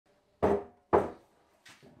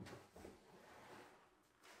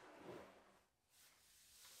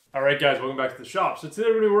Alright guys, welcome back to the shop. So today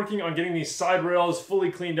we're going to be working on getting these side rails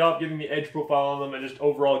fully cleaned up, getting the edge profile on them, and just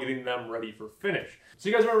overall getting them ready for finish. So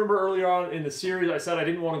you guys remember earlier on in the series I said I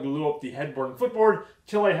didn't want to glue up the headboard and footboard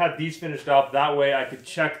till I had these finished up. That way I could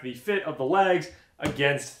check the fit of the legs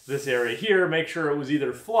against this area here, make sure it was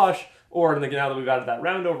either flush, or now that we've added that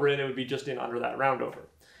roundover in, it would be just in under that roundover.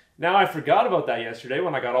 Now, I forgot about that yesterday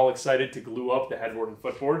when I got all excited to glue up the headboard and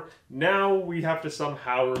footboard. Now we have to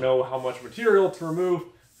somehow know how much material to remove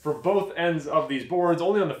for both ends of these boards,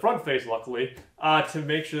 only on the front face luckily, to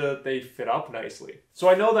make sure that they fit up nicely. So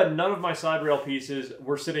I know that none of my side rail pieces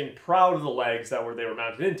were sitting proud of the legs that they were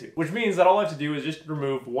mounted into, which means that all I have to do is just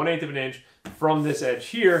remove 1/8 of an inch from this edge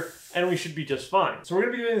here, and we should be just fine. So we're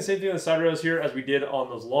going to be doing the same thing on the side rails here as we did on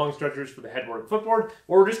those long stretchers for the headboard and footboard,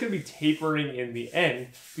 where we're just going to be tapering in the end,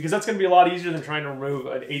 because that's going to be a lot easier than trying to remove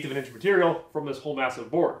 1/8 of an inch material from this whole massive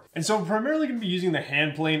board. And so I'm primarily going to be using the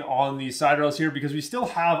hand plane on these side rails here, because we still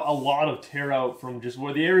have a lot of tear out from just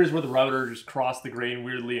where the areas where the router just crossed the grain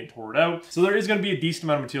weirdly and tore it out. So there is going to be a decent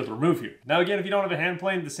amount of material to remove here. Now again, if you don't have a hand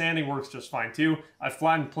plane, the sanding works just fine too. I've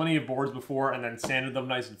flattened plenty of boards before and then sanded them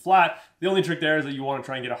nice and flat. The only trick there is that you want to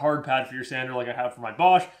try and get a hard pad for your sander like I have for my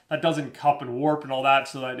Bosch that doesn't cup and warp and all that,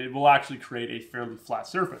 so that it will actually create a fairly flat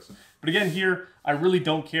surface. But again here, I really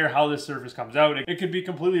don't care how this surface comes out. It could be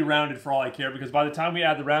completely rounded for all I care, because by the time we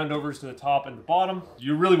add the roundovers to the top and the bottom,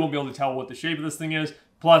 you really won't be able to tell what the shape of this thing is.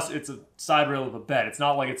 Plus, it's a side rail of a bed. It's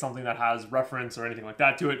not like it's something that has reference or anything like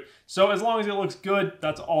that to it. So as long as it looks good,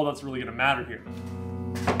 that's all that's really gonna matter here.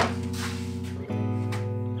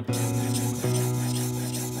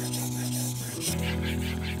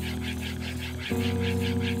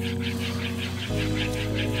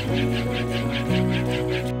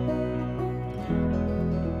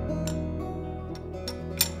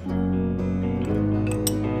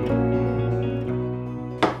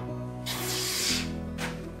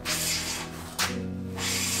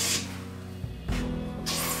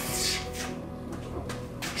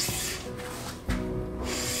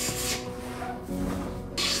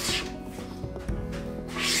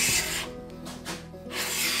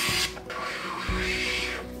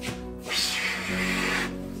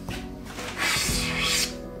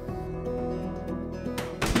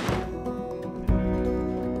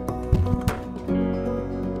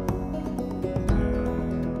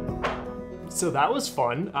 So that was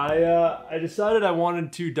fun. I decided I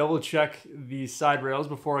wanted to double check the side rails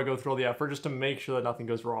before I go through all the effort, just to make sure that nothing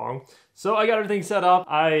goes wrong. So I got everything set up.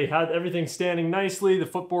 I had everything standing nicely. The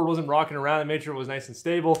footboard wasn't rocking around. I made sure it was nice and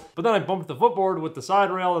stable. But then I bumped the footboard with the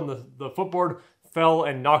side rail, and the footboard fell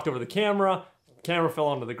and knocked over the camera. The camera fell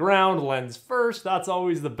onto the ground, lens first. That's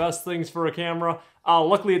always the best things for a camera.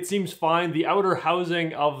 Luckily, it seems fine. The outer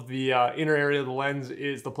housing of the inner area of the lens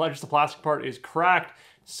is the plastic part is cracked.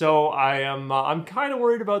 So I'm kind of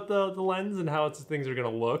worried about the lens and how things are gonna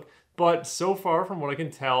look. But so far, from what I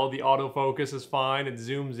can tell, the autofocus is fine. It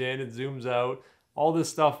zooms in, it zooms out. All this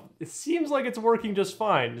stuff, it seems like it's working just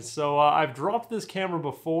fine. So I've dropped this camera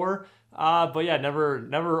before, but yeah,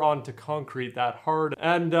 never onto concrete that hard.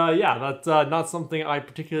 And yeah, that's not something I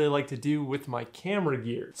particularly like to do with my camera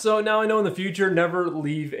gear. So now I know in the future, never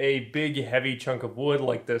leave a big heavy chunk of wood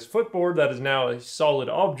like this footboard that is now a solid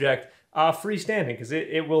object freestanding, because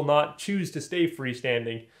it will not choose to stay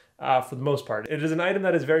freestanding for the most part. It is an item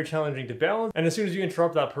that is very challenging to balance, and as soon as you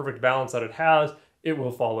interrupt that perfect balance that it has, it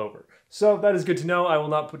will fall over. So that is good to know. I will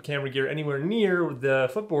not put camera gear anywhere near the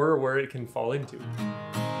footboard where it can fall into.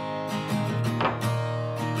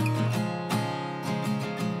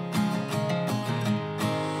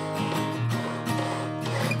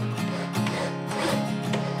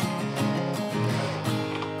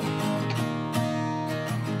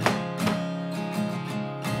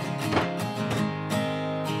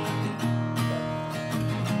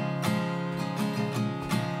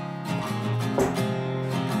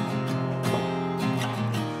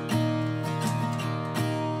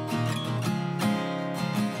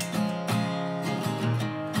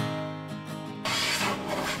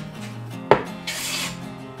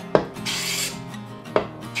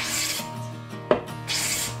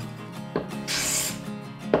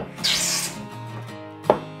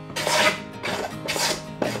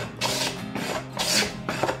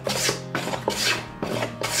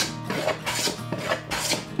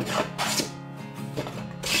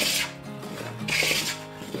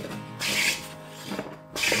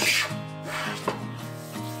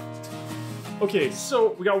 Okay,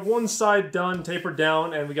 so we got one side done, tapered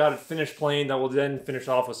down, and we got it finished plane that will then finish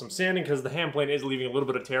off with some sanding because the hand plane is leaving a little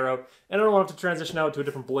bit of tear out, and I don't want to have to transition out to a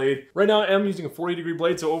different blade. Right now I am using a 40-degree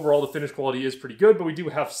blade, so overall the finish quality is pretty good, but we do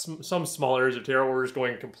have some small areas of tear where we're just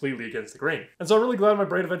going completely against the grain. And so I'm really glad my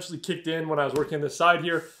brain eventually kicked in when I was working on this side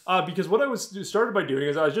here, because what I started by doing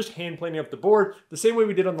is I was just hand planing up the board the same way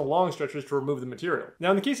we did on the long stretchers to remove the material.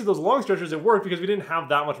 Now in the case of those long stretchers, it worked because we didn't have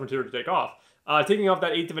that much material to take off. Taking off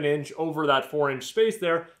that 1/8 of an inch over that 4-inch space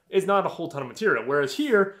there is not a whole ton of material. Whereas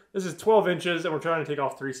here, this is 12 inches and we're trying to take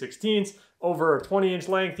off 3/16 over a 20-inch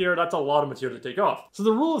length here. That's a lot of material to take off. So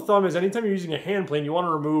the rule of thumb is anytime you're using a hand plane, you want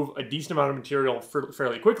to remove a decent amount of material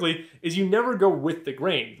fairly quickly, is you never go with the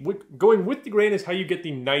grain. Going with the grain is how you get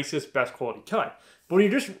the nicest, best quality cut. But when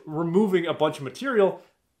you're just removing a bunch of material,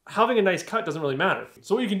 having a nice cut doesn't really matter.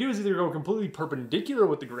 So what you can do is either go completely perpendicular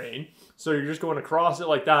with the grain, so you're just going across it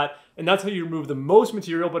like that, and that's how you remove the most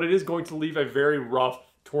material, but it is going to leave a very rough,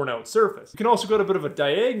 torn out surface. You can also go to a bit of a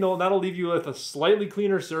diagonal, and that'll leave you with a slightly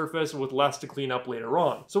cleaner surface with less to clean up later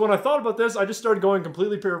on. So when I thought about this, I just started going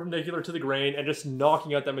completely perpendicular to the grain and just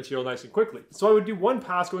knocking out that material nice and quickly. So I would do one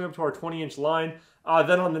pass going up to our 20-inch line.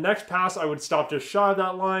 Then on the next pass, I would stop just shy of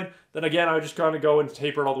that line. Then again, I would just kind of go and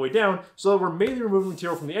taper it all the way down. So we're mainly removing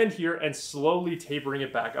material from the end here and slowly tapering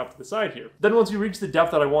it back up to the side here. Then once we reach the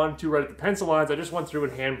depth that I wanted to right at the pencil lines, I just went through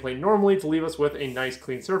and hand plane normally to leave us with a nice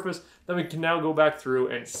clean surface. Then we can now go back through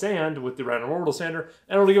and sand with the random orbital sander,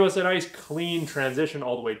 and it'll give us a nice clean transition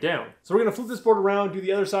all the way down. So we're gonna flip this board around, do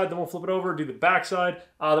the other side, then we'll flip it over, do the back side.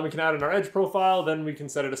 Then we can add in our edge profile, then we can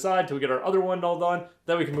set it aside till we get our other one all done.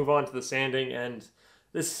 Then we can move on to the sanding, and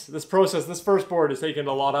this process, this first board has taken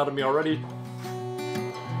a lot out of me already.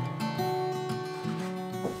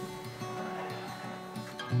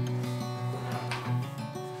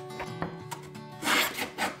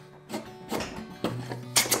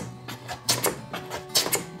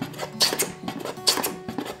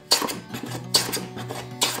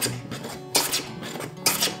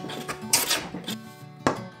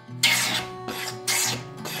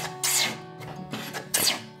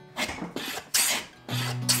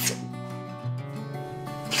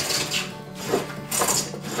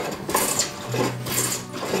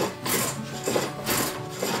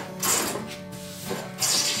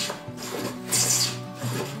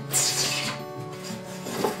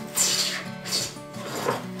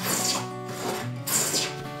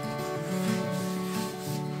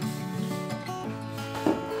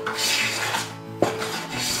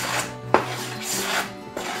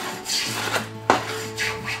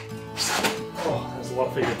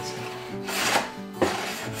 Figures.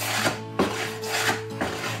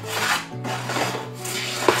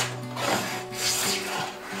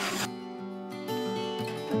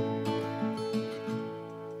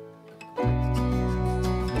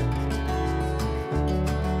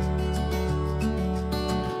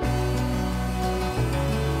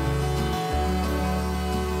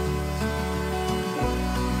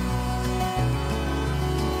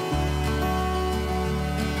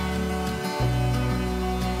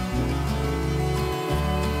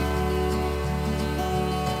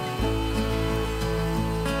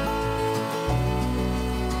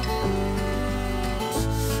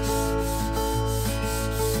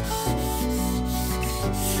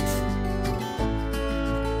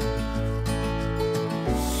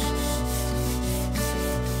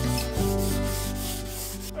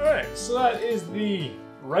 So that is the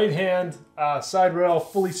right hand side rail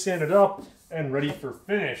fully sanded up and ready for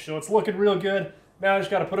finish. So it's looking real good. Now I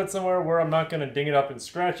just got to put it somewhere where I'm not going to ding it up and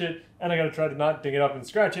scratch it, and I got to try to not ding it up and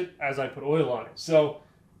scratch it as I put oil on it. So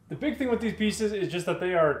the big thing with these pieces is just that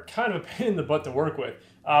they are kind of a pain in the butt to work with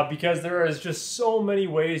because there is just so many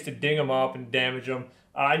ways to ding them up and damage them.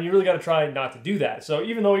 And you really got to try not to do that. So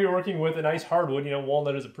even though you're working with a nice hardwood, you know,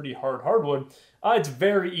 walnut is a pretty hard hardwood, it's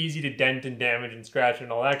very easy to dent and damage and scratch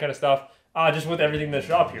and all that kind of stuff, just with everything in the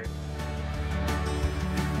shop here.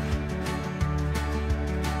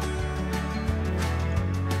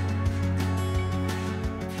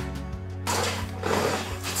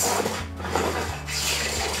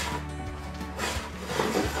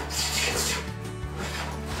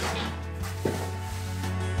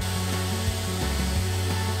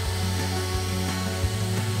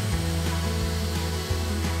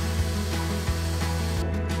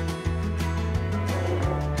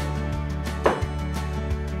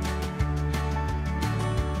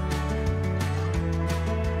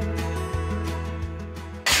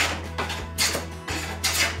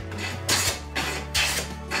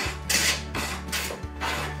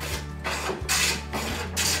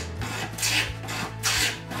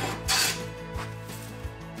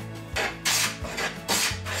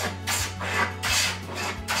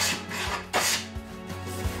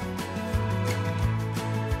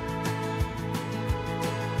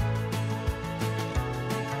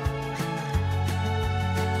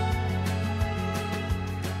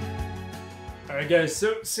 Alright guys,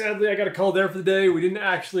 so sadly I got a call there for the day. We didn't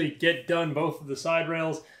actually get done both of the side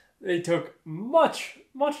rails. They took much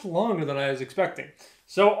longer than I was expecting.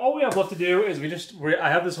 So all we have left to do is I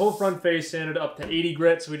have this whole front face sanded up to 80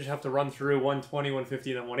 grit, so we just have to run through 120, 150,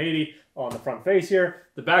 and then 180 on the front face here.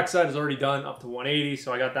 The back side is already done up to 180,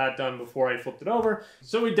 so I got that done before I flipped it over.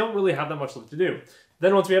 So we don't really have that much left to do.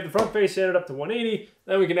 Then once we have the front face sanded up to 180,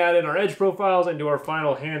 then we can add in our edge profiles and do our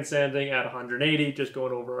final hand sanding at 180, just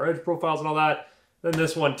going over our edge profiles and all that. Then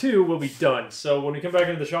this one too will be done. So when we come back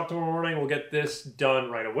into the shop tomorrow morning, we'll get this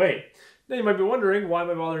done right away. Then you might be wondering, why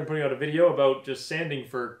am I bothering putting out a video about just sanding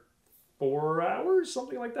for 4 hours,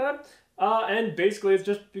 something like that? And basically it's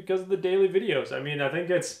just because of the daily videos. I mean, I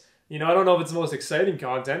think it's, I don't know if it's the most exciting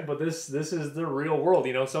content, but this is the real world.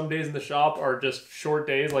 Some days in the shop are just short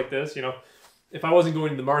days like this. If I wasn't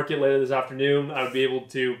going to the market later this afternoon, I would be able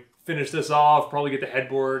to finish this off, probably get the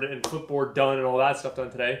headboard and footboard done and all that stuff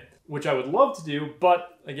done today, which I would love to do,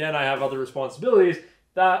 but again, I have other responsibilities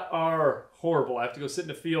that are horrible. I have to go sit in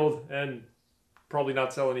the field and probably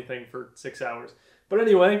not sell anything for 6 hours. But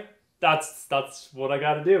anyway, that's what I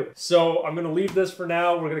got to do. So I'm going to leave this for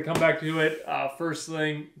now. We're going to come back to it first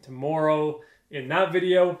thing tomorrow in that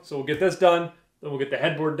video. So we'll get this done, then we'll get the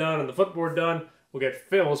headboard done and the footboard done.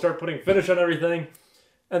 We'll start putting finish on everything,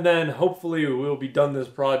 and then hopefully we'll be done this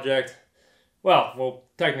project. Well, we'll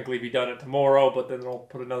technically be done it tomorrow, but then I'll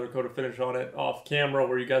put another coat of finish on it off camera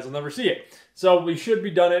where you guys will never see it. So we should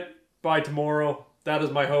be done it by tomorrow. That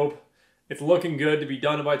is my hope. It's looking good to be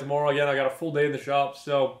done by tomorrow. Again, I got a full day in the shop,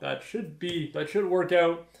 so that should work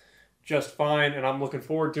out just fine, and I'm looking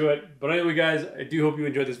forward to it. But anyway, guys, I do hope you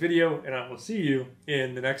enjoyed this video, and I will see you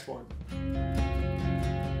in the next one.